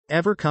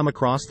Ever come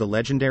across the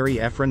legendary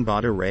Efren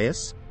Bata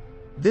Reyes?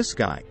 This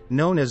guy,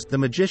 known as the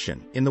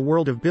Magician in the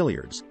world of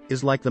billiards,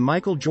 is like the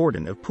Michael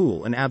Jordan of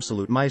pool, an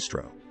absolute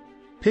maestro.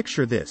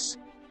 Picture this.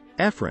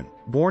 Efren,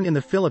 born in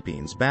the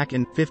Philippines back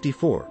in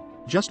 '54,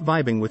 just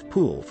vibing with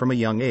pool from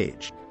a young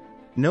age.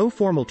 No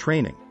formal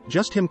training,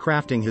 just him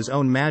crafting his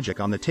own magic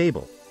on the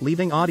table,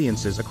 leaving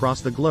audiences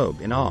across the globe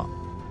in awe.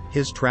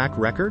 His track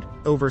record?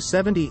 Over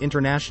 70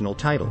 international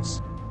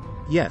titles.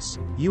 Yes,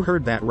 you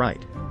heard that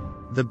right.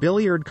 The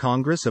Billiard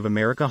Congress of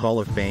America Hall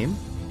of Fame?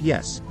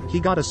 Yes, he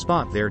got a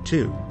spot there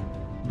too.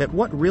 But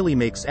what really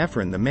makes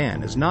Efren the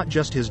man is not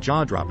just his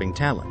jaw-dropping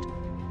talent.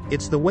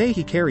 It's the way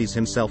he carries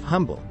himself,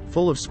 humble,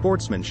 full of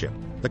sportsmanship,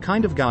 the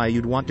kind of guy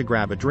you'd want to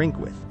grab a drink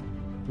with.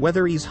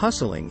 Whether he's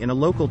hustling in a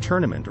local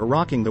tournament or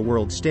rocking the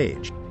world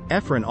stage,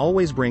 Efren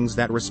always brings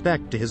that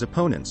respect to his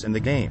opponents and the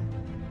game.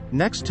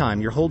 Next time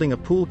you're holding a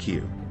pool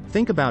cue,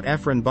 think about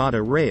Efren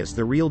Bata Reyes,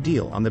 the real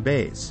deal on the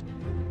bays.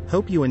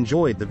 Hope you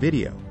enjoyed the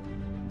video.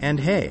 And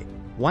hey,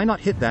 why not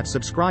hit that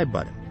subscribe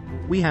button?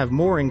 We have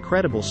more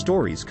incredible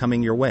stories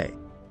coming your way.